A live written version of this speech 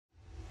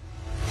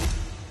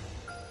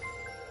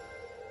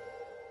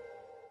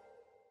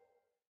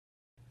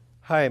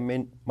Hi,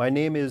 my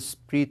name is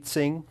Preet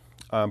Singh.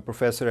 I'm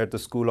professor at the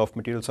School of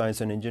Material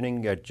Science and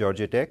Engineering at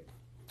Georgia Tech.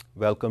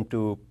 Welcome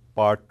to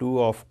part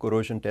 2 of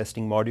corrosion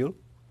testing module.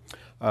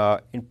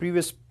 In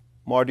previous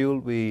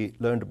module, we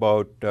learned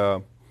about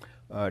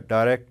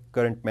direct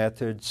current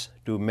methods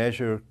to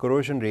measure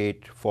corrosion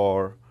rate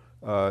for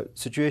a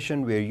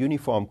situation where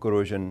uniform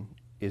corrosion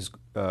is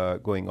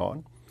going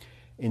on.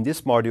 In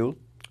this module,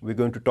 we're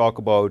going to talk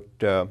about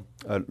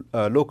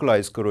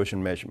localized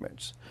corrosion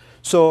measurements.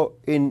 So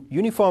in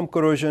uniform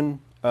corrosion,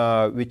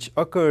 which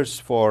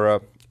occurs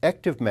for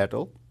active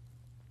metal,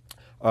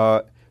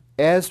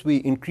 as we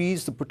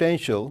increase the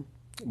potential,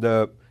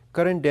 the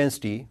current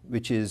density,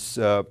 which is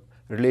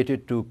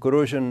related to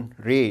corrosion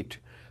rate,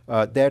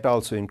 that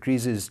also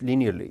increases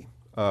linearly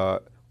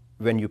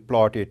when you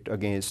plot it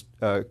against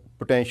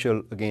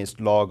potential against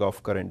log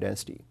of current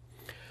density.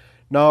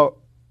 Now,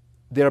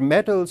 there are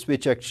metals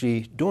which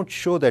actually don't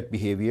show that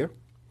behavior.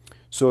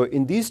 So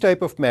in these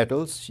type of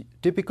metals,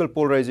 typical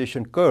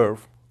polarization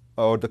curve,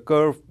 or the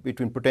curve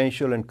between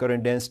potential and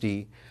current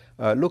density,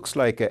 looks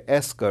like a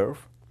S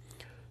curve.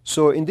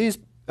 So in these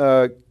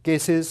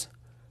cases,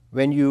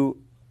 when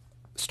you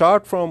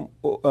start from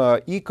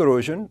E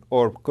corrosion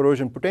or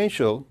corrosion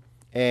potential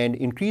and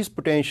increase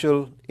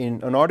potential in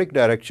anodic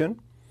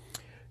direction,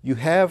 you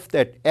have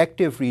that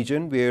active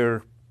region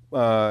where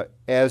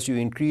as you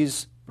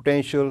increase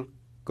potential,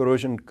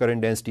 corrosion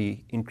current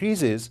density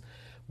increases.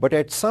 But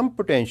at some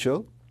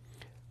potential,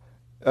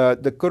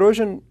 the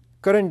corrosion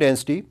current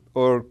density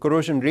or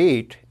corrosion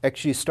rate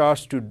actually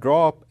starts to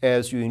drop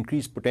as you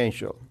increase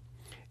potential.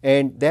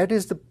 And that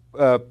is the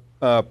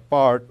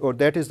part, or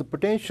that is the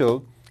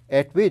potential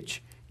at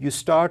which you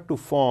start to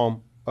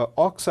form an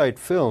oxide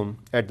film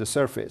at the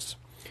surface.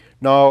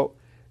 Now,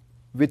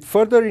 with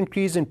further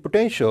increase in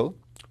potential,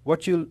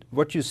 what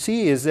you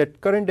see is that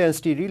current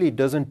density really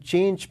doesn't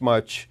change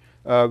much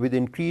with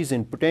increase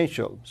in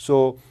potential.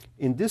 So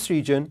in this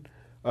region,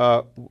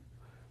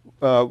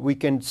 we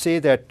can say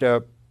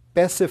that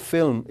passive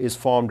film is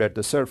formed at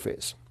the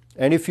surface.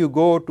 And if you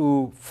go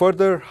to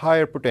further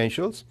higher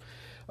potentials,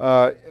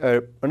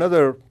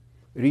 another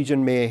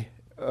region may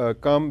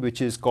come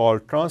which is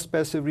called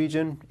transpassive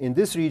region. In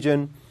this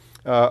region,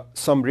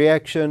 some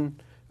reaction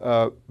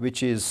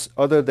which is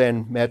other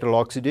than metal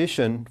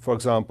oxidation, for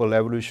example,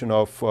 evolution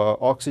of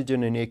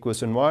oxygen in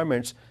aqueous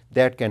environments,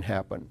 that can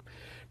happen.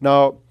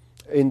 Now,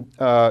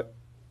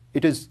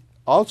 it is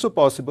also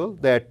possible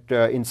that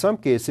in some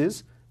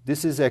cases,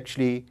 this is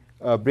actually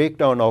a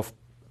breakdown of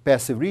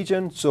passive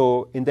region.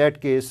 So in that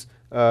case,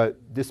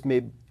 this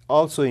may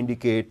also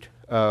indicate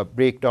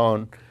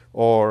breakdown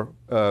or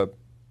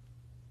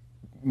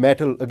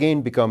metal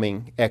again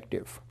becoming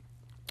active.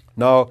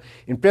 Now,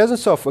 in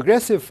presence of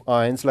aggressive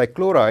ions like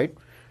chloride,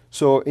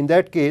 so in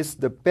that case,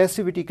 the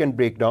passivity can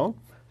break down.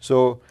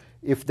 So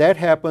if that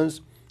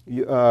happens,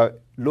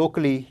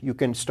 locally you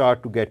can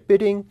start to get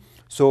pitting.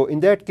 So in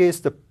that case,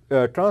 the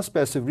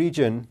transpassive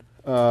region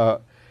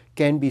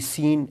can be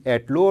seen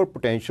at lower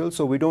potential.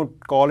 So we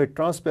don't call it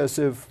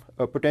transpassive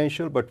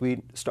potential, but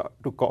we start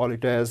to call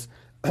it as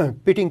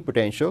pitting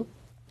potential.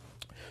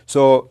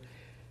 So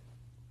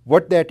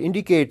what that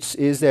indicates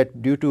is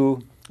that due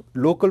to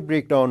local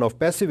breakdown of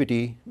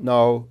passivity,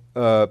 now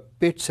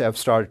pits have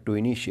started to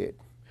initiate.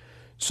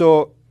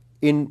 So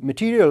in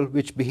material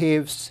which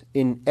behaves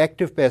in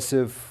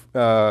active-passive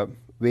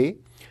way,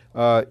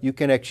 you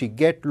can actually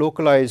get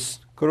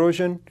localized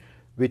corrosion,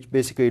 which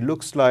basically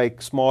looks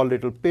like small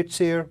little pits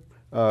here.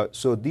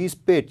 So these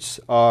pits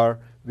are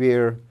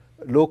where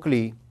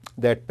locally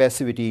that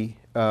passivity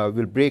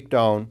will break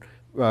down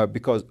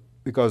because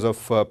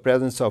of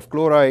presence of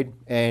chloride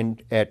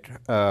and at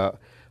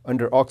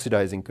under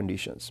oxidizing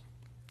conditions.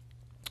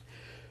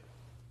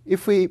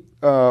 If we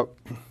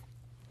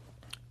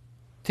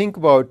think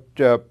about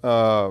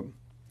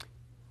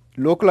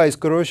localized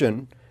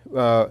corrosion,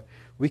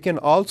 we can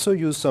also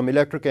use some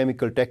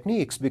electrochemical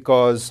techniques,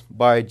 because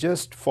by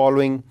just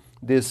following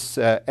this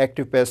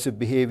active-passive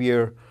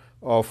behavior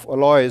of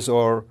alloys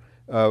or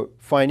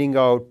finding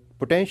out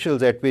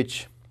potentials at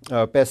which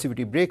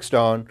passivity breaks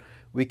down,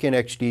 we can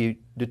actually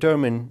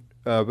determine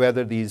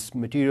whether these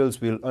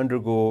materials will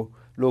undergo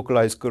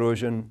localized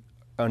corrosion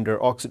under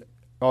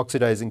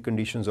oxidizing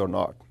conditions or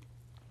not.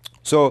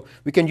 So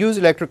we can use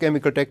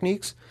electrochemical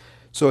techniques.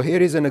 So here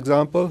is an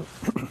example.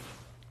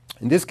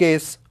 In this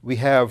case, we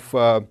have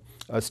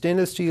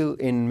stainless steel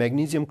in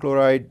magnesium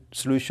chloride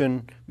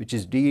solution, which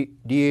is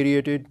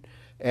deaerated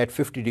at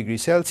 50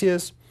 degrees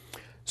Celsius.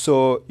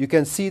 So you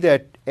can see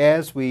that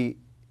as we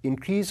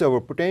increase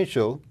our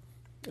potential,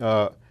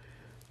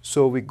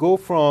 so we go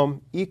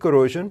from E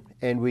corrosion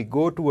and we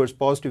go towards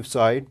positive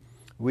side,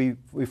 we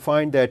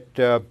find that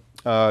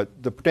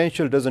the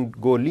potential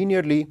doesn't go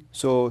linearly,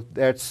 so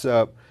that's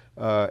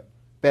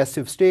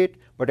passive state.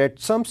 But at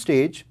some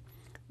stage,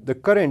 the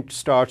current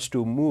starts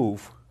to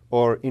move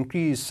or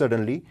increase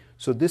suddenly.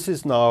 So this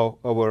is now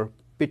our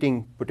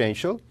pitting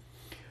potential.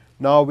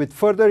 Now with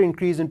further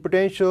increase in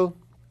potential,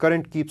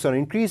 current keeps on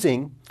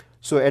increasing.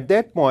 So at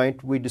that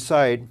point, we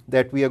decide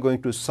that we are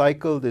going to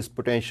cycle this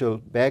potential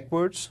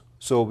backwards.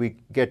 So we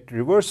get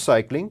reverse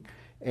cycling,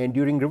 and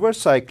during reverse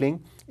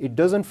cycling, it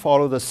doesn't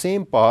follow the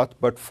same path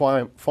but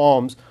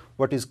forms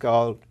what is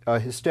called a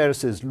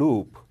hysteresis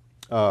loop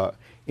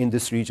in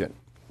this region.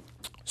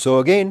 So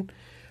again,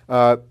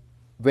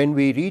 when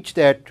we reach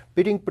that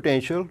pitting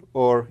potential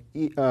or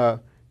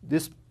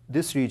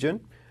this region,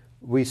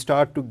 we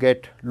start to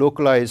get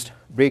localized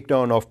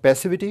breakdown of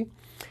passivity,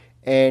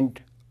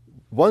 and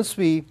once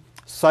we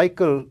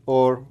cycle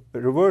or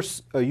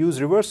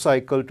use reverse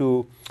cycle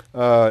to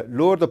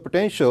lower the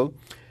potential,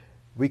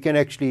 we can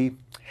actually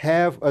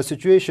have a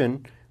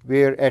situation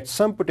where at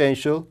some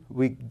potential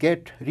we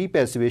get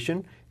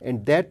repassivation,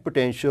 and that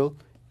potential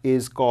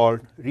is called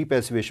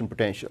repassivation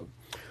potential.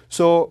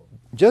 So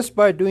just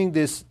by doing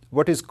this,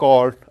 what is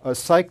called a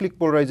cyclic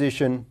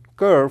polarization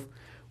curve,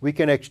 we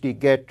can actually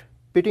get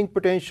pitting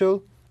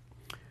potential,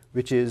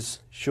 which is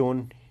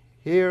shown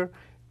here,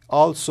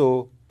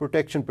 also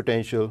protection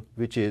potential,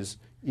 which is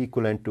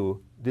equivalent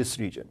to this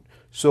region.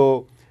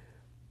 So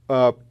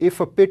if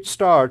a pit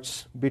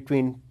starts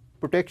between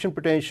protection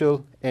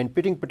potential and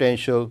pitting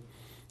potential,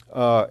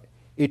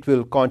 it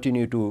will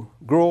continue to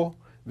grow,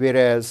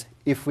 whereas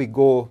if we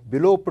go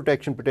below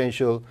protection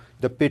potential,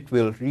 the pit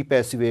will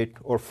repassivate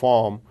or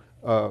form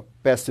a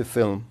passive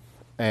film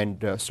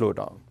and slow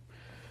down.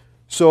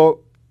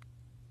 So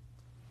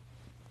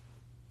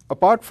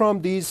apart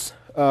from these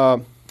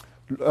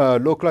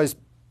localized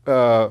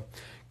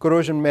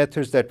corrosion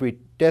methods that we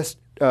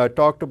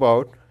talked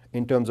about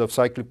in terms of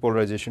cyclic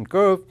polarization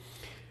curve,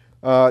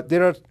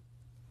 there are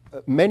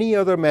many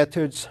other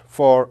methods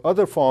for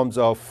other forms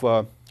of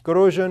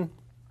corrosion.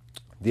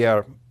 They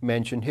are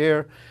mentioned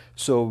here.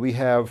 So we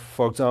have,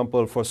 for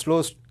example, for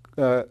slow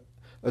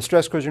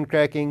stress corrosion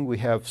cracking, we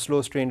have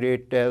slow strain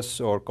rate tests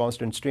or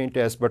constant strain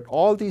tests, but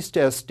all these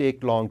tests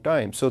take long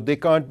time. So they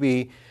can't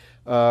be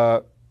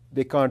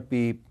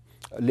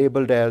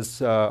labeled as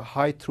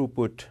high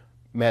throughput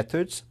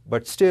methods,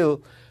 but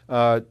still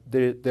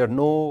there are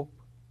no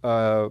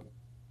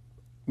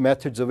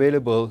methods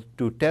available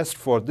to test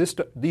for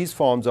these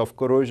forms of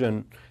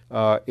corrosion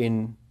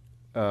in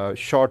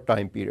short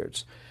time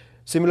periods.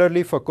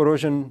 Similarly, for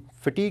corrosion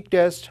fatigue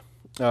test,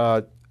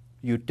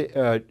 you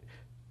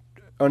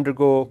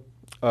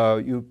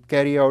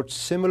carry out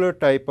similar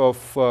type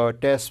of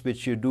tests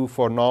which you do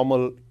for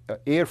normal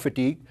air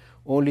fatigue.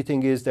 Only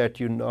thing is that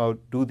you now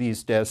do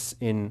these tests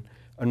in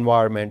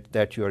environment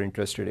that you are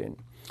interested in.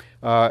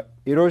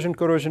 Erosion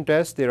corrosion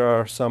tests, there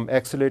are some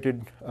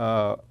accelerated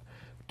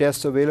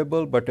tests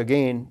available, but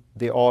again,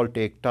 they all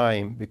take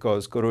time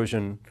because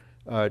corrosion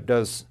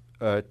does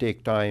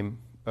take time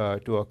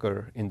to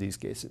occur in these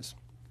cases.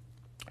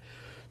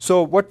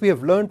 So what we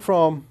have learned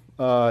from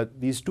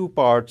these two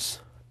parts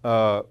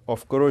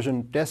of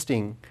corrosion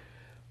testing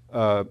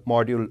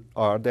module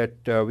are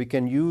that we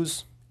can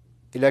use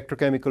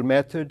electrochemical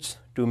methods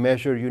to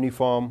measure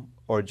uniform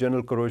or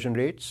general corrosion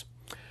rates.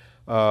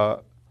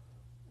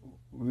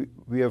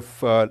 We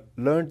have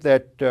learned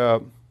that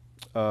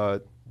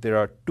there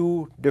are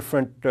two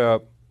different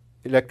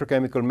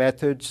electrochemical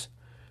methods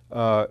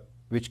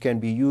which can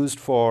be used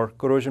for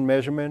corrosion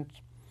measurement: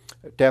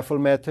 TEFL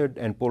method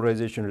and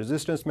polarization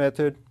resistance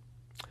method.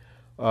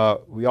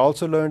 We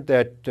also learned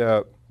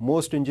that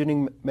most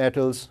engineering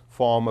metals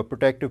form a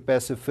protective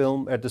passive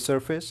film at the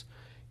surface.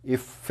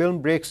 If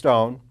film breaks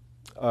down,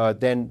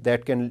 then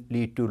that can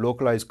lead to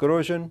localized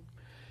corrosion.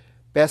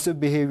 Passive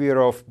behavior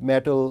of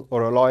metal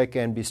or alloy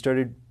can be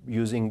studied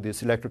using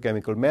this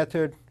electrochemical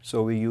method.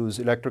 So we use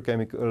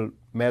electrochemical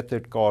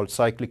method called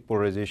cyclic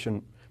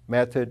polarization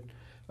method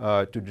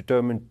to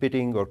determine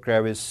pitting or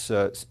crevice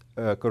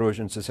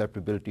corrosion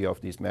susceptibility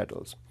of these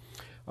metals.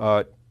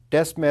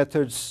 Test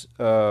methods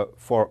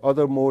for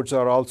other modes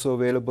are also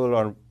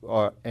available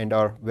and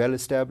are well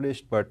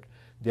established, but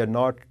they are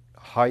not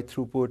high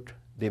throughput.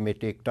 They may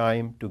take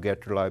time to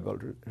get reliable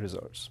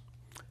results.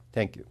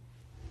 Thank you.